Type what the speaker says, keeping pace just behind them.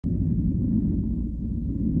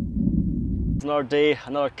It's another day,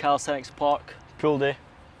 another calisthenics park. Pool day.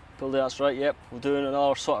 Pool day, that's right, yep. We're doing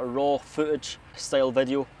another sort of raw footage style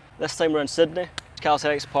video. This time we're in Sydney.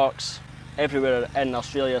 Calisthenics parks everywhere in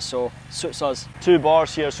Australia, so suits us. 2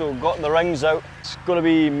 bars here, so we've got the rings out. It's going to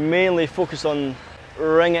be mainly focused on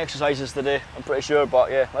ring exercises today, I'm pretty sure,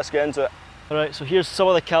 but yeah, let's get into it. Alright, so here's some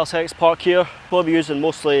of the calisthenics park here. We'll be using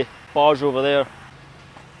mostly bars over there.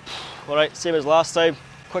 Alright, same as last time.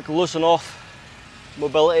 Quick loosen off,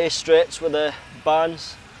 mobility stretch with the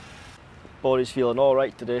bands. Body's feeling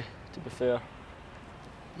alright today, to be fair.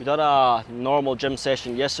 We did a normal gym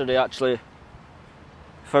session yesterday actually.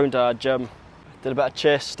 Found a gym, did a bit of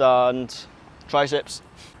chest and triceps.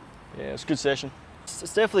 Yeah, it was a good session.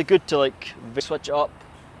 It's definitely good to like switch it up.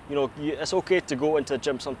 You know, it's okay to go into the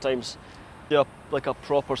gym sometimes, do like a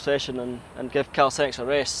proper session and give calisthenics a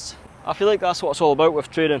rest. I feel like that's what it's all about with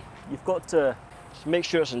training. You've got to just make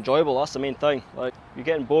sure it's enjoyable, that's the main thing. Like, you're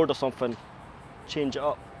getting bored of something, change it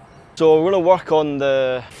up. So we're going to work on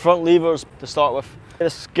the front levers to start with. The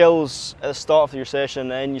skills at the start of your session,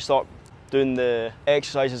 and then you start doing the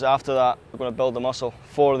exercises after that. We're going to build the muscle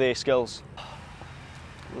for the skills.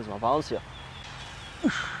 Lose my balance here.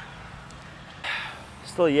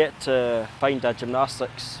 Still yet to find a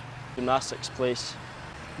gymnastics place.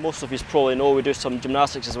 Most of you probably know we do some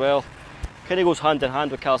gymnastics as well. Kind of goes hand in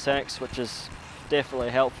hand with calisthenics, which is definitely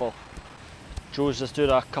helpful. Joe's just doing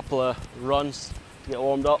a couple of runs to get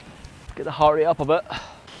warmed up, get the heart rate up a bit. In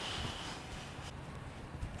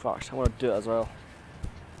fact, I want to do it as well.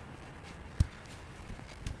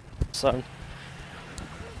 Sound.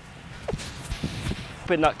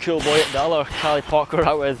 Putting that cool boy at the other Cali park we're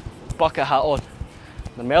out with, bucket hat on,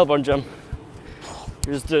 the Melbourne gym.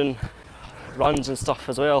 He was doing runs and stuff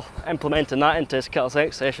as well, implementing that into his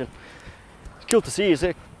calisthenics session. It's cool to see, it's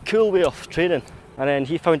a cool way of training. And then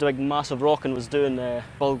he found a big massive rock and was doing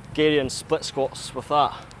Bulgarian split squats with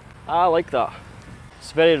that. I like that.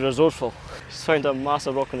 It's very resourceful. He's found a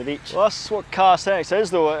massive rock on the beach. Well, that's what calisthenics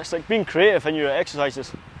is though, it's like being creative in your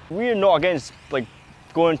exercises. We're not against like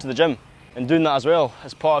going to the gym and doing that as well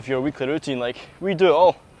as part of your weekly routine. Like, we do it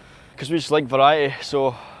all because we just like variety,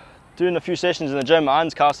 so doing a few sessions in the gym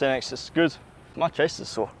and calisthenics is good. My chest is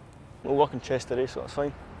sore. We're working chest today, so that's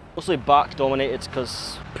fine. Mostly back dominated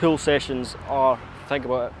because pool sessions are, think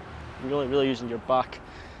about it, you're really using your back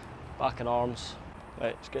and arms.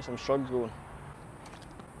 Right, let's get some shrugs going.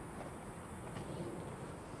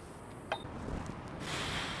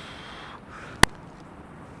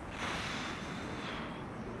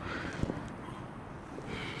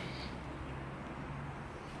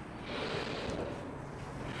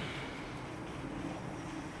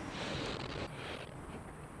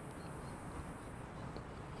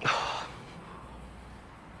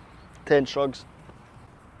 Ten shrugs.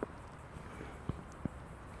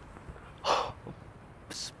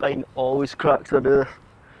 Spine always cracks when I do this,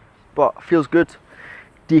 but feels good.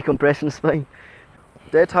 Decompressing the spine.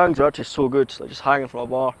 Dead hangs are actually so good, like just hanging from a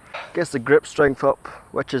bar. Gets the grip strength up,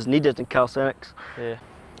 which is needed in calisthenics. Yeah,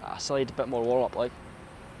 I still need a bit more warm up, like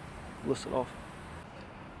loosen off.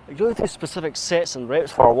 You don't do specific sets and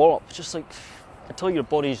reps for a warm up. It's just like until your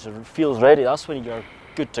body feels ready, that's when you're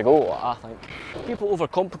good to go, I think. People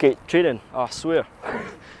overcomplicate training, I swear.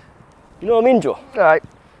 You know what I mean, Joe? Right.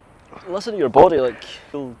 Listen to your body, like,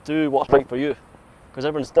 you'll do what's right for you, because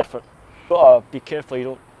everyone's different. You've got to be careful you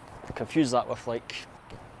don't confuse that with like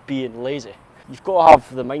being lazy. You've got to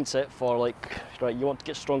have the mindset for like, right, you want to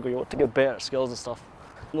get stronger, you want to get better at skills and stuff.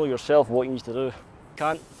 Know yourself what you need to do. You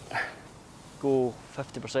can't go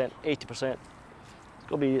 50%, 80%. It's got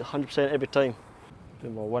to be 100% every time. Do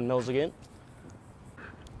more windmills again.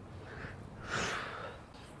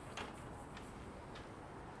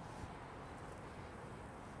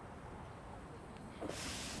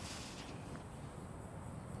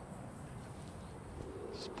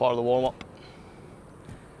 Part of the warm up.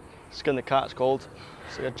 Skin the cat, it's called.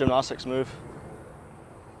 It's like a gymnastics move.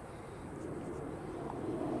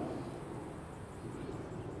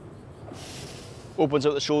 Opens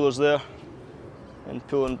out the shoulders there and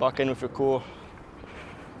pulling back in with your core.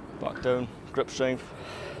 Back down, grip strength.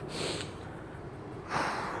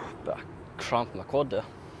 Bit of cramp in my quad there.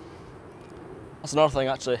 That's another thing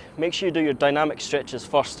actually. Make sure you do your dynamic stretches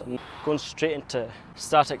first. And going straight into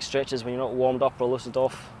static stretches when you're not warmed up or loosened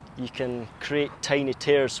off, you can create tiny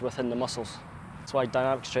tears within the muscles. That's why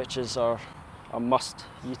dynamic stretches are a must.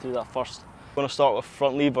 You do that first. I'm going to start with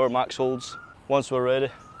front lever max holds once we're ready.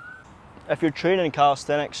 If you're training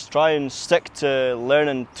calisthenics, try and stick to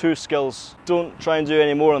learning 2 skills. Don't try and do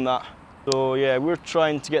any more than that. So yeah, we're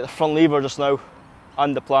trying to get the front lever just now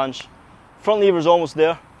and the planche. Front lever's almost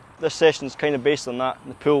there. This session's kind of based on that,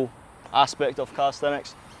 the pull aspect of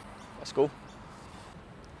calisthenics. Let's go.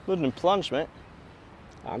 Loading and plunge, mate.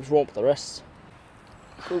 I'm just warming up the wrists.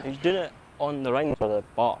 Are you doing it on the rings or the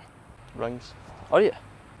bar? Rings. Are you?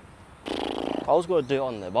 I was going to do it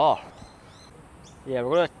on the bar. Yeah,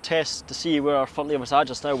 we're going to test to see where our front lever's at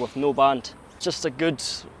just now with no band. Just a good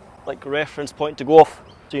like reference point to go off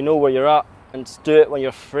so you know where you're at, and do it when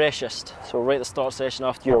you're freshest. So right at the start session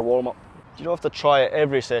after your warm up. You don't have to try it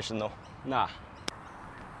every session though. Nah.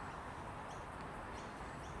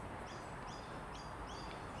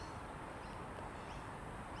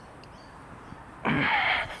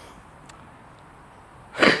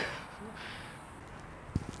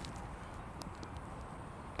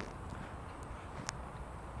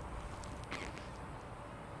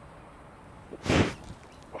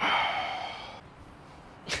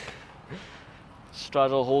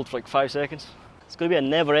 Straddle hold for like 5 seconds. It's going to be a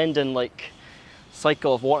never-ending like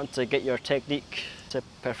cycle of wanting to get your technique to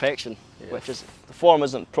perfection, which is the form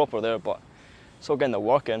isn't proper there, but still getting the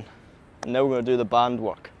work in. And now we're going to do the band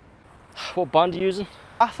work. What band are you using?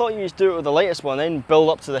 I thought you used to do it with the lightest one, then build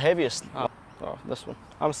up to the heaviest. Oh, this one.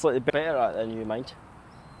 I'm slightly better at it than you, mind.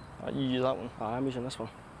 You use that one. I'm using this one.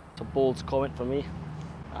 It's a bold comment from me.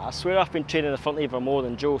 I swear I've been training the front lever more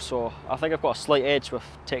than Joe, so I think I've got a slight edge with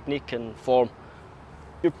technique and form.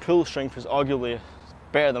 Your pull strength is arguably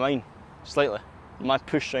better than mine, slightly. My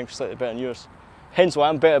push strength is slightly better than yours. Hence why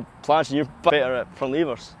I'm better at planches and you're better at front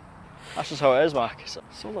levers. That's just how it is, Mac. So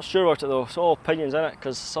I'm not sure about it though. It's all opinions in it,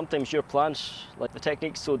 because sometimes your planche, like the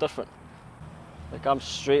technique's so different. Like I'm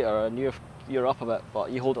straighter and you're up a bit,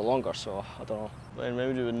 but you hold it longer, so I don't know. When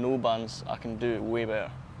we do with no bands, I can do it way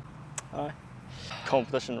better. Aye.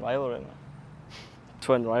 Competition rivalry, man.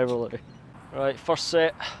 Twin rivalry. Right, first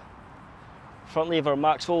set. Front lever,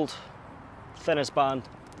 max hold, thinnest band.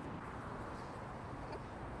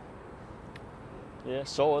 Yeah,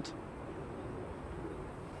 solid.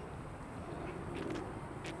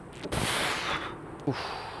 Oof.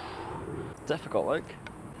 Difficult, like.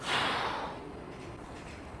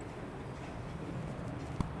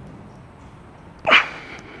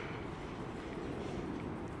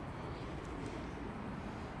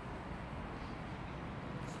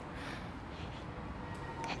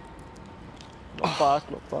 Not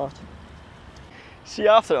bad, not bad. See,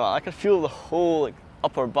 after that, I can feel the whole like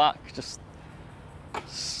upper back just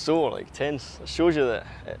so like tense. It shows you that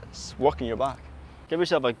it's working your back. Give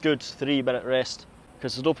yourself a good 3-minute rest,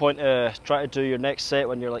 because there's no point trying to do your next set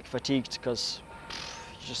when you're like fatigued, because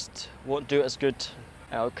you just won't do it as good.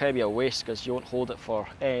 It'll kind of be a waste because you won't hold it for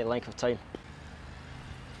any length of time.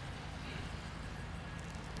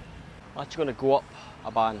 I'm actually going to go up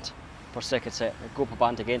a band for second set and go up a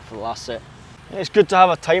band again for the last set. It's good to have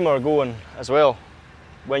a timer going as well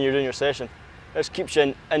when you're doing your session. It just keeps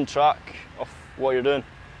you in track of what you're doing.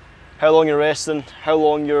 How long you're resting, how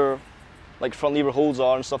long your like front lever holds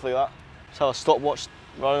are and stuff like that. Just have a stopwatch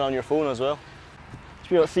running on your phone as well. Just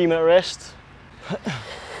be about a 3-minute rest.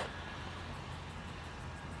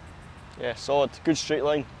 Yeah, solid, good straight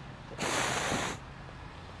line.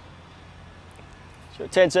 So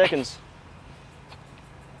 10 seconds.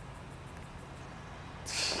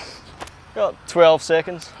 Got 12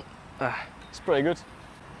 seconds. It's pretty good.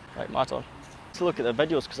 Right, my turn. To look at the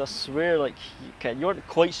videos, because I swear like you weren't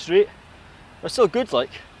quite straight. They're still good,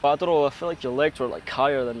 like, but I don't know, I feel like your legs were like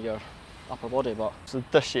higher than your upper body. But so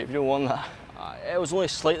this shape, you don't want that. It was only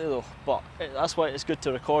slightly though, but that's why it's good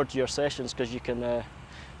to record your sessions, because you can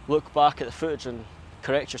look back at the footage and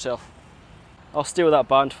correct yourself. I'll stay with that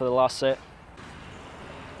band for the last set.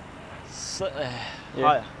 Slightly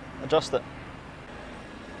higher. Adjust it.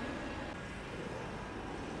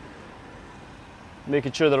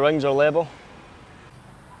 Making sure the rings are level.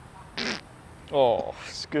 Oh,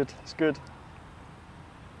 it's good, it's good.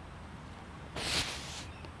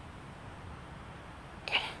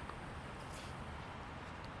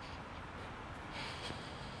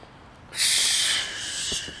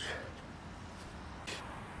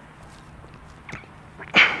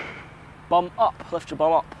 Bum up, lift your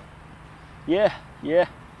bum up. Yeah, yeah.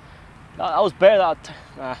 That was better that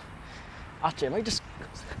time. Actually, I might just...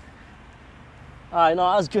 Aye,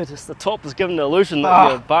 no, that's good. It's the top is giving the illusion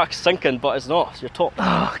that your back's sinking, but it's not, it's your top.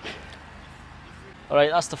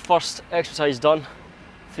 Alright, that's the first exercise done.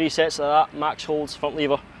 3 sets of that, max holds, front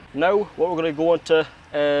lever. Now, what we're going to go into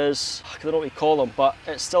is, I don't know what you call them, but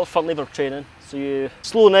it's still front lever training. So you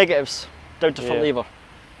slow negatives down to front lever.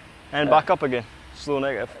 And back up again. Slow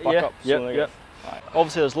negative, back up, slow negative. Right.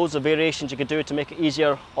 Obviously there's loads of variations you can do to make it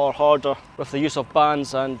easier or harder with the use of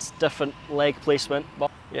bands and different leg placement. But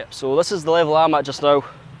yeah, so this is the level I'm at just now.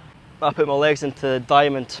 I put my legs into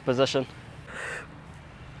diamond position.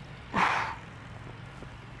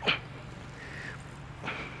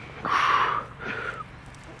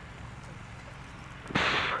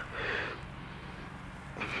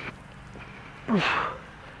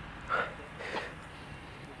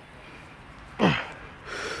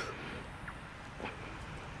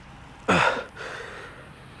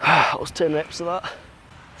 was 10 reps of that.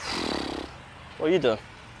 What are you doing?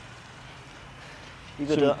 You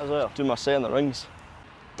go do that as well? Do my set in the rings.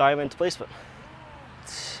 Diamond placement.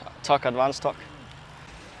 Tuck, advanced tuck.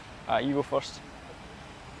 Alright, you go first.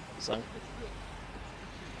 So, I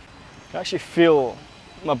can actually feel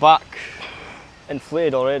my back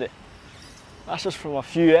inflated already. That's just from a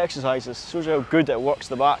few exercises. Shows you how good it works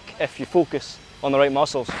the back if you focus on the right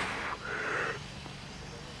muscles.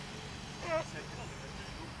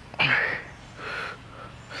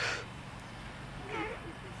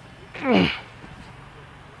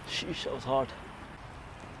 sheesh, that was hard.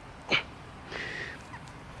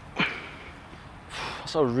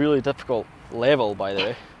 That's a really difficult level, by the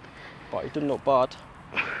way, but you're doing not bad.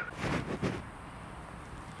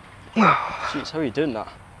 Jeez, how are you doing that?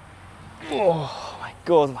 Oh my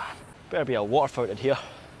god, man. Better be a water fountain here.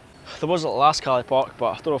 There was at the last Cali Park,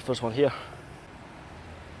 but I don't know if there's one here.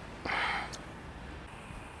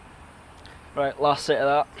 Right, last set of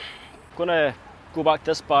that. I'm gonna go back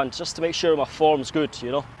to this band just to make sure my form's good,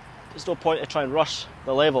 you know? There's no point to try and rush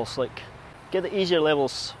the levels, like, get the easier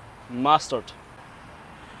levels mastered.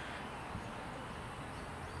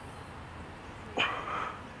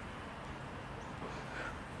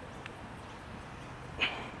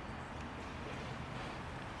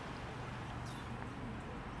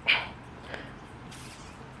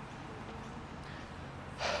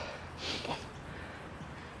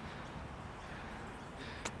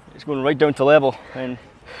 It's going right down to level and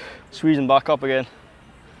squeezing back up again.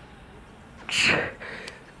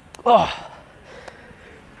 Oh,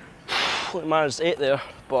 only managed 8 there,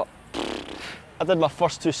 but I did my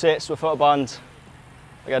first 2 sets without a band,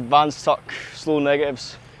 like advanced tuck, slow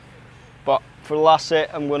negatives. But for the last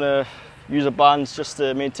set, I'm going to use a band just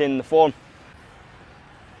to maintain the form.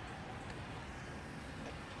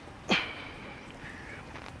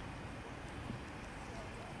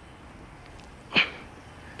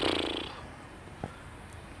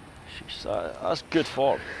 That's good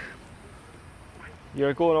form.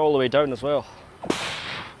 You're going all the way down as well.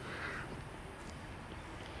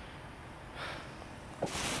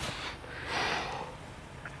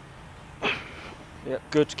 Yep,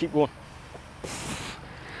 good, keep going.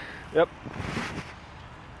 Yep.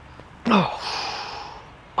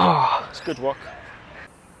 It's good work.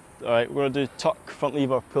 Alright, we're going to do tuck, front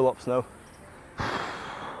lever, pull-ups now.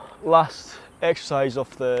 Last exercise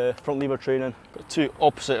of the front lever training. Got 2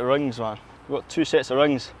 opposite rings, man. We've got 2 sets of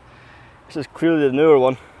rings. This is clearly the newer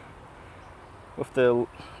one with the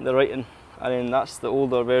writing, and then that's the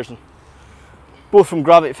older version. Both from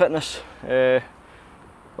Gravity Fitness. Got a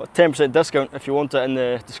 10% discount if you want it in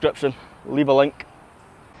the description. We'll leave a link.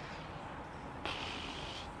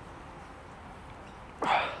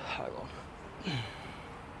 Hang on.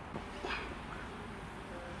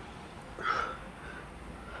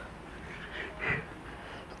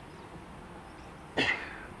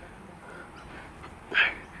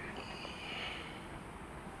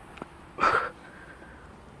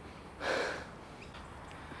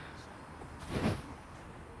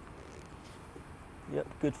 Yep,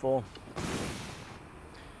 good form.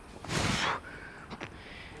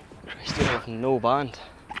 Still have no band.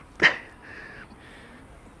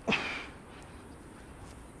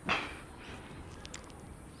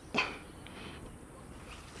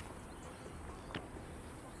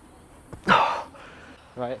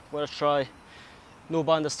 Right, I'm gonna try no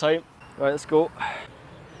band this time. Right, let's go.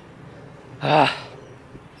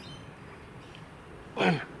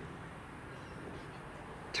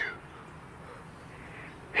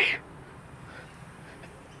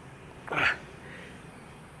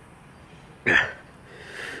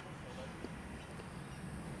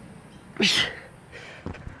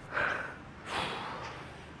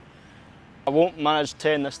 I won't manage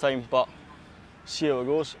 10 this time, but see how it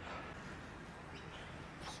goes.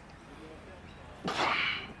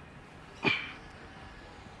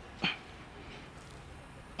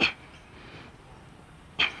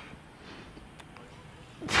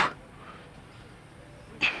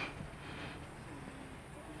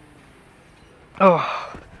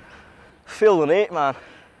 Oh, failed on 8, man.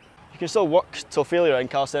 You can still work till failure in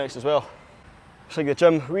calisthenics as well. It's like the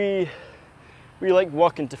gym, we like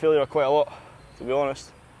working to failure quite a lot, to be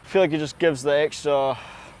honest. I feel like it just gives the extra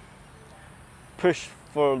push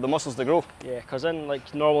for the muscles to grow. Yeah, because in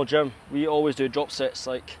like normal gym, we always do drop sets,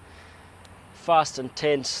 like fast,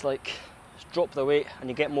 intense, like drop the weight and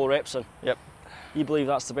you get more reps in. Yep. You believe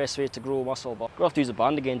that's the best way to grow muscle, but we'll have to use a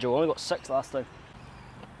band again, Joe. I only got 6 last time.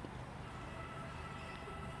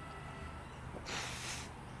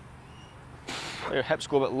 Let your hips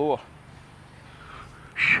go a bit lower.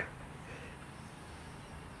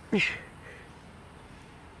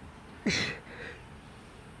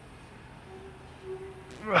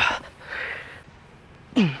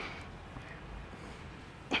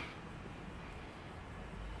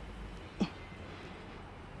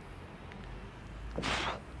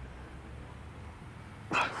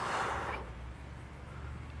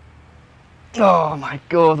 Oh my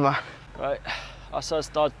god, man. Right, that's us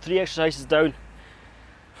done. 3 exercises down,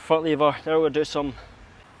 front lever. Now we're going to do some,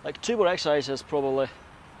 like 2 more exercises probably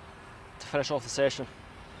to finish off the session.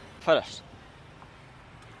 Finished.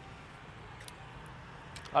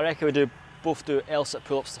 I reckon we both do L-sit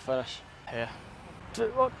pull-ups to finish. Yeah.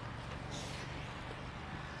 2, 1.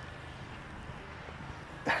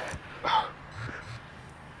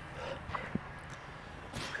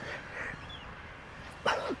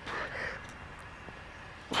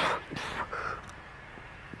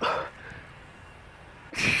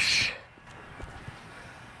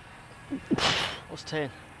 What's 10?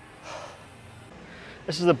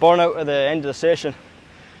 This is the burnout at the end of the session.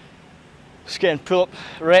 Just getting pull-up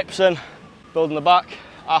reps in, building the back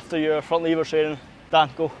after your front lever training. Dan,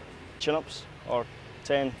 go. Chin-ups or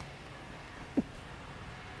 10.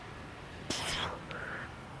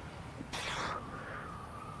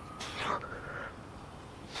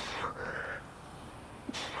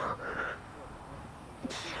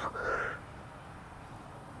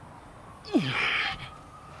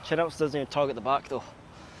 Chin-ups doesn't even target the back though.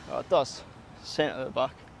 Oh, it does. Centre at the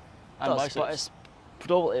back. And biceps. But it's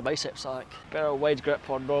predominantly biceps, I think. Better wide grip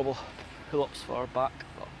or normal pull-ups for back.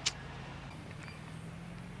 But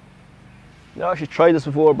I've actually tried this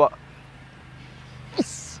before, but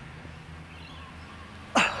jeez,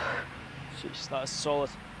 that is solid.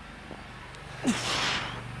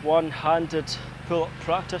 One-handed pull-up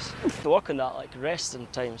practice. To work on that, like resting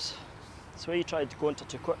times. That's why you tried to go into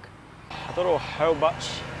too quick. I don't know how much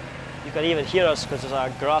you can even hear us because there's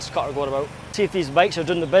a grass cutter going about. See if these bikes are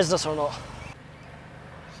doing the business or not.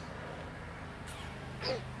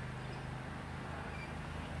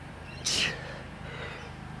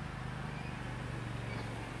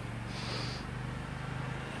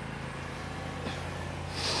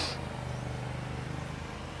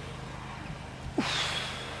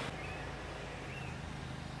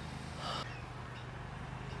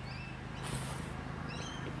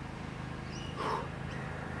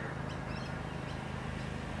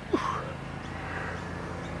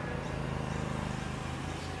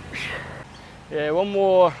 Yeah, one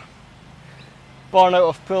more burnout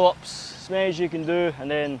of pull-ups, as many as you can do, and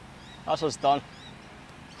then that's us done.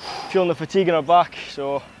 Feeling the fatigue in our back,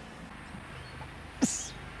 so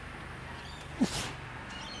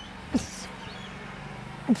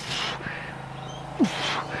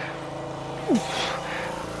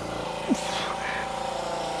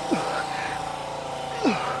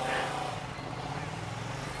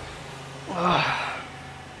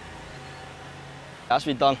that's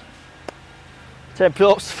me done. 10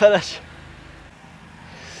 pull-ups to finish.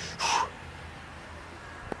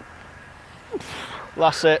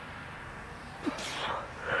 Last set.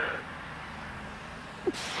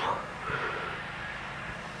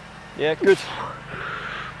 Yeah, good.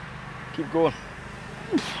 Keep going.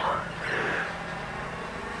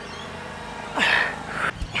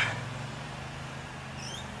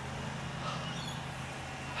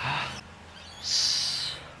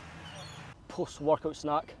 Post-workout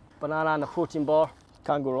snack. Banana and a protein bar.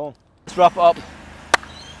 Can't go wrong. Let's wrap it up.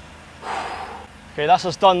 Okay, that's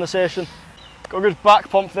us done the session. Got a good back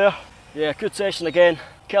pump there. Yeah, good session again.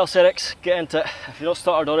 Calisthenics, get into it. If you're not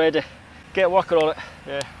started already, get working on it.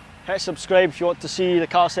 Yeah. Hit subscribe if you want to see the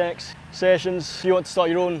calisthenics sessions. If you want to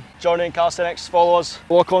start your own journey in calisthenics, follow us.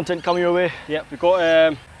 More content coming your way. Yep, we've got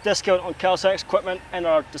a discount on calisthenics equipment in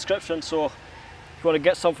our description, so if you want to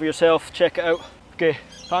get some for yourself, check it out. Okay,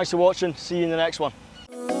 thanks for watching. See you in the next one.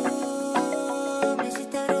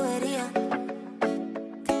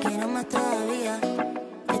 Todavía